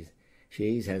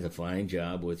 She has a fine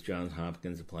job with Johns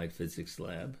Hopkins Applied Physics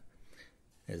Lab.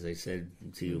 As I said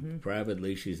to you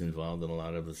privately, she's involved in a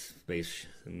lot of the space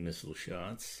missile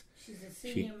shots. She's a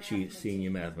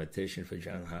senior mathematician for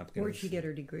Johns Hopkins. Where'd she get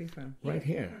her degree from? Right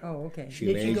here. Oh, okay. She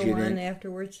Did she go on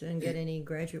afterwards and get any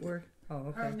graduate work? Oh,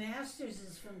 okay. Her master's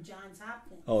is from Johns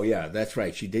Hopkins. Oh, yeah, that's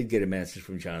right. She did get a master's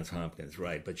from Johns Hopkins,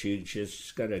 right. But she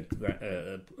just got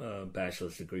a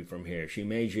bachelor's degree from here. She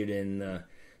majored in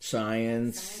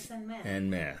science and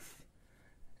math.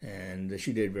 And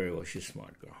she did very well. She's a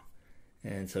smart girl.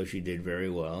 And so she did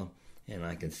very well. And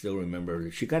I can still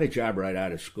remember, she got a job right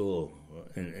out of school.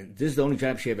 And this is the only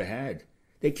job she ever had.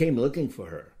 They came looking for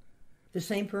her. The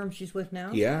same firm she's with now?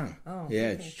 Yeah. Oh, yeah,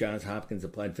 okay. It's Johns Hopkins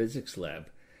Applied Physics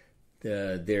Lab.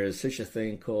 There is such a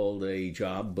thing called a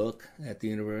job book at the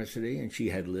university, and she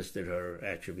had listed her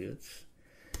attributes.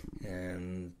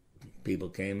 And people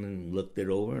came and looked it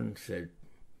over and said,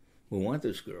 we want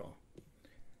this girl.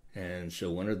 And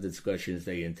so one of the discussions,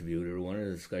 they interviewed her. One of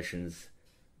the discussions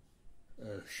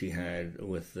she had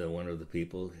with one of the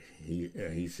people,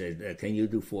 he said, can you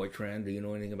do Fortran? Do you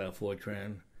know anything about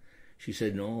Fortran? She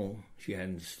said no, she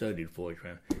hadn't studied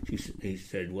Fortran. He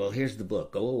said, well, here's the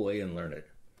book. Go away and learn it.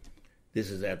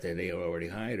 This is after they already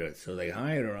hired her. So they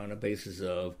hired her on the basis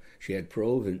of she had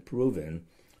proven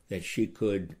that she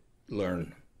could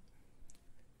learn.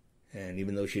 And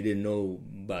even though she didn't know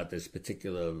about this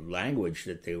particular language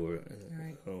that they were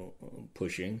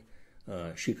pushing,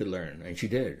 she could learn, and she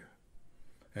did.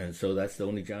 And so that's the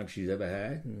only job she's ever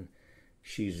had. And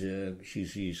she's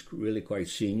really quite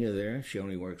senior there.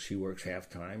 She works half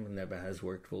time and never has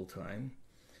worked full time.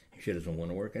 She doesn't want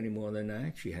to work any more than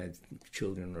that. She had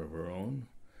children of her own,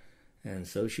 and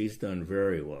so she's done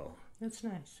very well. That's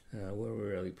nice. We're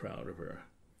really proud of her.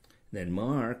 Then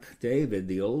Mark David,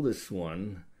 the oldest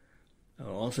one,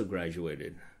 also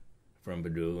graduated from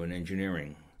Purdue in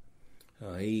engineering.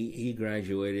 He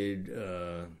graduated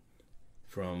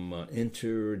from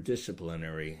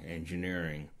interdisciplinary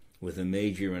engineering with a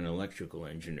major in electrical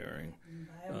engineering.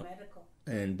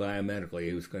 And biomedical.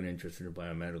 He was kind of interested in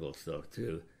biomedical stuff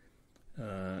too.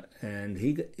 And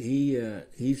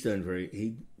he's done very.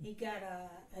 He got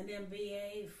an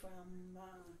MBA from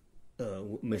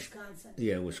Wisconsin.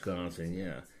 Yeah, Wisconsin.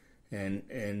 Yeah, and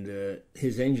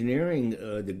his engineering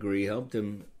degree helped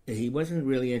him. He wasn't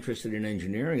really interested in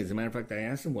engineering. As a matter of fact, I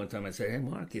asked him one time. I said, "Hey,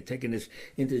 Mark, you're taking this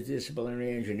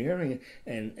interdisciplinary engineering,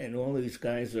 and all these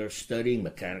guys are studying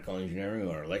mechanical engineering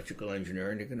or electrical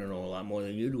engineering. They're going to know a lot more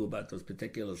than you do about those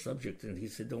particular subjects." And he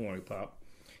said, "Don't worry, Pop."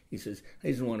 He says, "I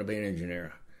didn't want to be an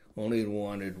engineer. All he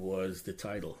wanted was the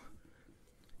title,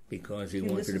 because he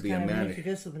wanted to be a manager."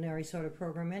 This is kind of an interdisciplinary sort of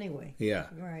program, anyway. Yeah,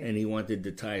 right. And he wanted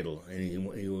the title, and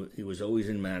he was always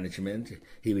in management.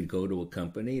 He would go to a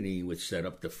company and he would set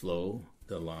up the flow,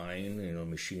 the line,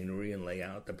 machinery, and lay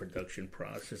out the production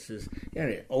processes. Yeah,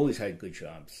 he always had good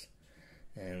jobs.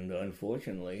 And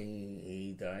unfortunately,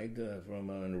 he died from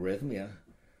an arrhythmia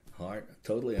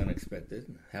Totally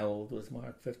unexpected. How old was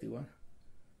Mark? 51?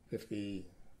 50? It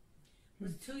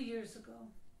was 2 years ago.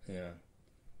 Yeah.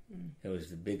 It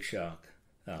was a big shock,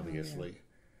 obviously.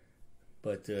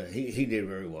 But he did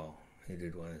very well. He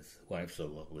did well. His wife's a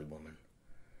lovely woman.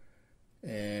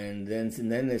 And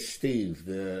then there's Steve,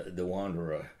 the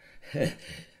wanderer.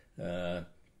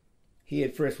 He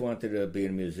at first wanted to be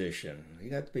a musician. He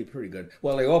got to be pretty good.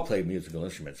 Well, they all played musical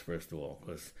instruments, first of all,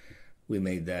 because we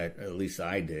made that, at least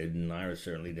I did, and I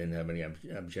certainly didn't have any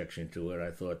objection to it.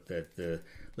 I thought that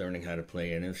learning how to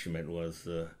play an instrument was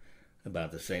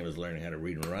about the same as learning how to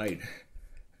read and write.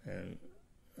 And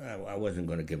I wasn't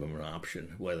going to give them an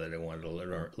option whether they wanted to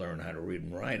learn how to read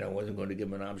and write. I wasn't going to give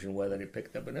them an option whether they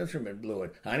picked up an instrument and blew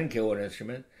it. I didn't care what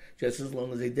instrument, just as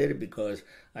long as they did it, because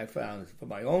I found, from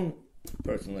my own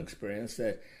personal experience,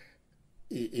 that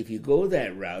if you go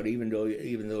that route, even though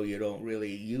you don't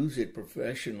really use it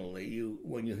professionally,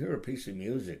 when you hear a piece of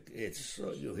music,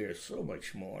 you hear so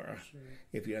much more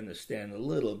if you understand a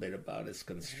little bit about its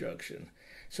construction.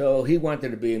 So he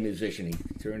wanted to be a musician. He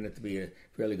turned out to be a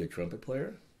fairly good trumpet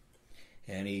player,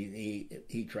 and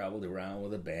he traveled around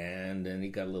with a band, and he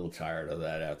got a little tired of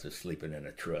that after sleeping in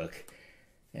a truck,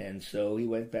 and so he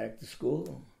went back to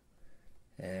school.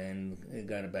 And he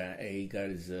got a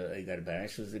bachelor's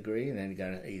degree, and then he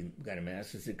got a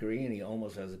master's degree, and he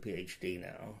almost has a PhD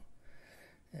now.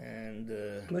 And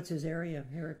what's his area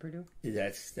here at Purdue?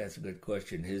 That's a good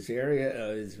question. His area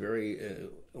is very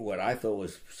what I thought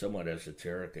was somewhat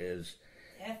esoteric is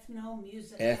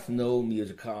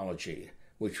ethnomusicology,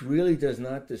 which really does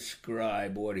not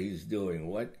describe what he's doing.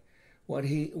 What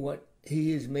he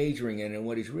is majoring in, and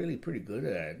what he's really pretty good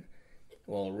at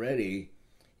already,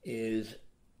 is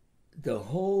the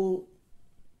whole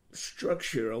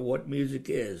structure of what music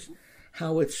is,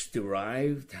 how it's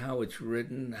derived, how it's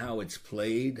written, how it's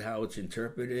played, how it's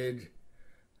interpreted,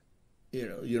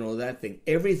 you know that thing.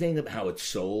 Everything about how it's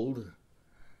sold,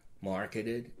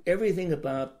 marketed, everything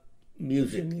about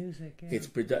music. The music, yeah. It's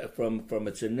from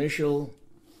its initial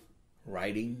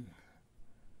writing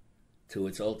to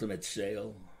its ultimate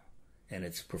sale and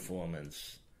its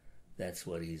performance. That's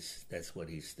what he's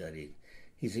studied.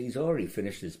 He's already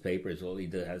finished his papers. All he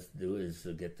has to do is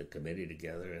get the committee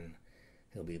together, and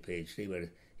he'll be a PhD. But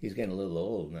he's getting a little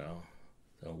old now,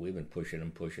 so we've been pushing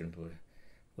him.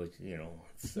 But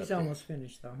he's almost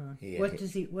finished, though, huh? Yeah.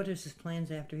 What is his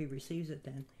plans after he receives it?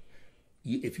 Then,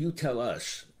 if you tell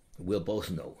us, we'll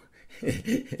both know.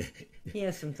 He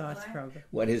has some thoughts, probably.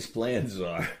 What his plans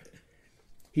are.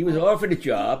 He was offered a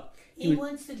job. He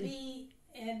wants to be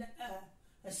in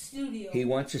a studio. He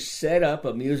wants to set up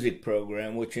a music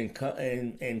program which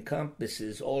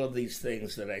encompasses all of these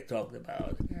things that I talked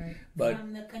about. Right. But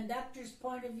from the conductor's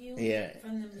point of view,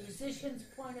 from the musician's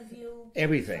point of view,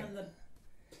 everything. From the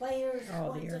player's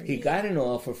point of view. He got an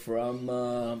offer from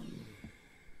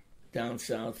down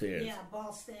south here. Yeah,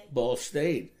 Ball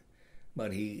State.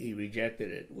 But he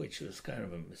rejected it, which was kind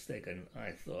of a mistake,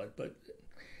 I thought. But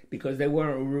because they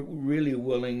weren't really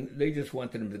willing, they just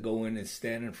wanted him to go in and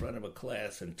stand in front of a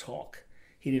class and talk.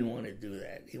 He didn't want to do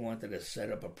that. He wanted to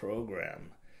set up a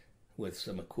program with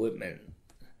some equipment.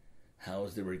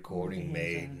 How's the recording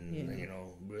made? And,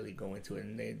 really go into it.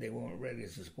 And they weren't ready to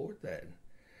support that.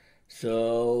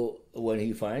 So when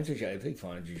he finds a job, if he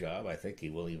finds a job, I think he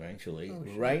will eventually. Oh,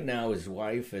 sure. Right now, his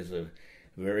wife is a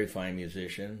very fine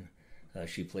musician.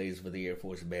 She plays with the Air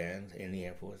Force Band, in the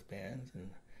Air Force Band,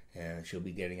 and she'll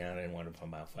be getting out in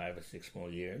about 5 or 6 more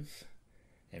years.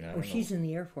 And she's in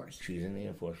the Air Force. She's in the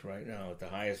Air Force right now, at the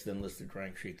highest enlisted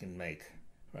rank she can make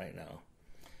right now.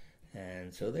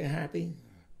 And so they're happy.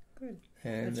 Good.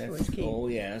 And that's all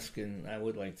we ask, and I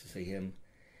would like to see him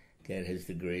get his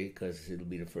degree, because it'll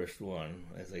be the first one.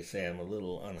 As I say, I'm a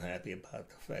little unhappy about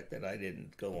the fact that I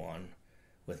didn't go on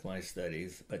with my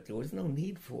studies, but there was no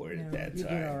need for it at that time. You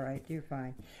did all right. You're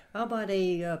fine. How about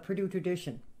a Purdue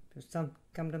tradition? Does some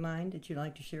come to mind that you'd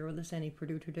like to share with us? Any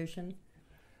Purdue tradition?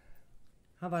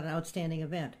 How about an outstanding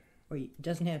event? Or it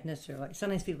doesn't have necessarily. Like,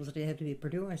 sometimes people say they have to be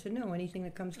Purdue. I said no. Anything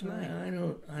that comes to mind.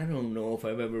 I don't know if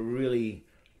I've ever really.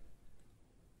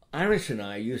 Iris and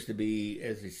I used to be,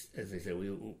 as they said,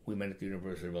 we met at the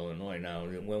University of Illinois. Now,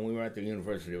 when we were at the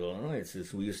University of Illinois,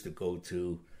 we used to go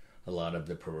to a lot of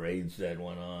the parades that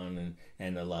went on,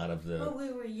 and a lot of the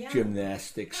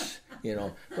gymnastics,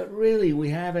 But really, we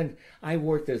haven't. I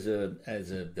worked as the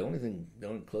only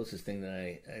closest thing that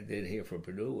I did here for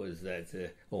Purdue was that.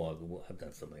 I've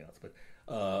done something else, but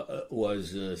I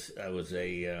was an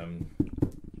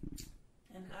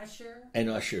usher. An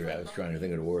usher. I was trying to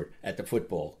think of the word at the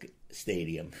football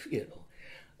stadium,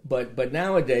 But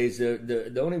nowadays,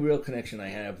 the only real connection I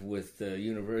have with the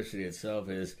university itself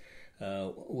is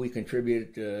we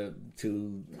contribute to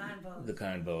the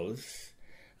convos.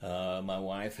 My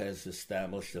wife has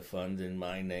established a fund in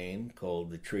my name called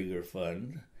the Treager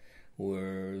Fund,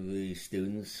 where the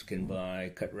students can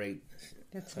buy cut rate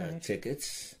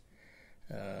tickets,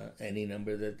 any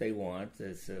number that they want.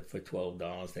 It's, for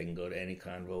 $12, they can go to any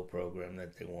convo program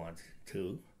that they want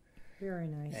to. Very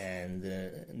nice. And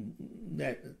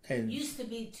it used to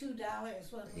be $2.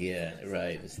 Yeah,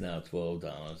 right. It's now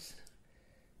 $12.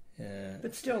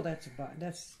 But still, they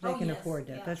can afford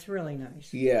that. Yeah. That's really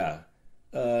nice. Yeah.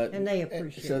 And they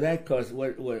appreciate it. So that cost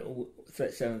what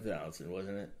 $7,000,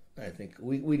 wasn't it? I think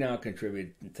we now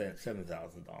contribute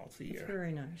 $7,000 a year. That's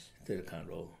very nice to the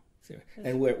convo,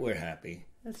 and we're happy.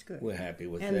 That's good. We're happy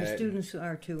with and that. And the students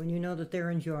are too, and you know that they're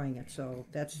enjoying it. So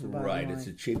that's the bottom line. It's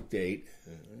a cheap date,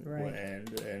 right? And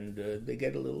they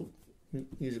get a little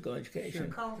musical education.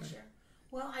 Sure. Culture.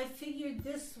 Well, I figured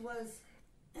this was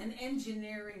an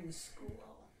engineering school.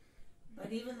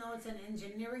 But even though it's an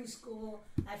engineering school,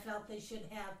 I felt they should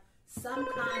have some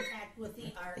contact with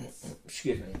the arts.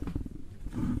 Excuse me.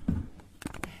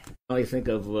 I think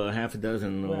of half a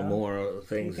dozen or more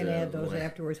things. You can add those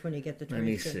afterwards when you get the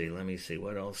transcript. Let me see.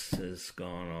 What else has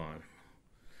gone on?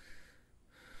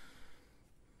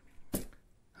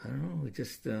 I don't know. We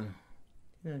just... the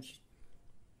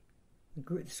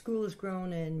school has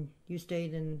grown, and you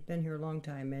stayed and been here a long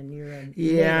time, and you're a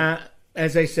native.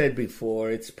 As I said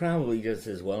before, it's probably just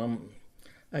as well.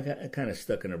 I got kind of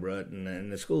stuck in a rut,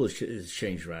 and the school has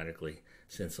changed radically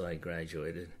since I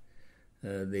graduated.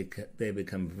 They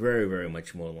become very, very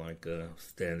much more like a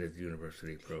standard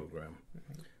university program,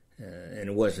 and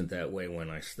it wasn't that way when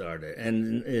I started.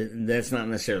 And that's not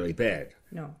necessarily bad.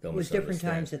 No, it was different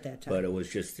times at that time, but it was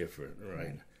just different,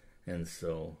 right? And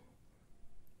so.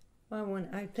 Well,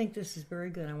 I think this is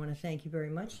very good. I want to thank you very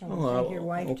much. I want to thank your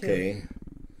wife too.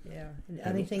 Yeah.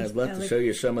 I'd love to show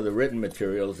you some of the written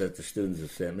materials that the students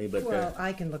have sent me, but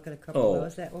I can look at a couple of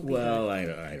those. That will be good. I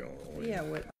don't know. Yeah,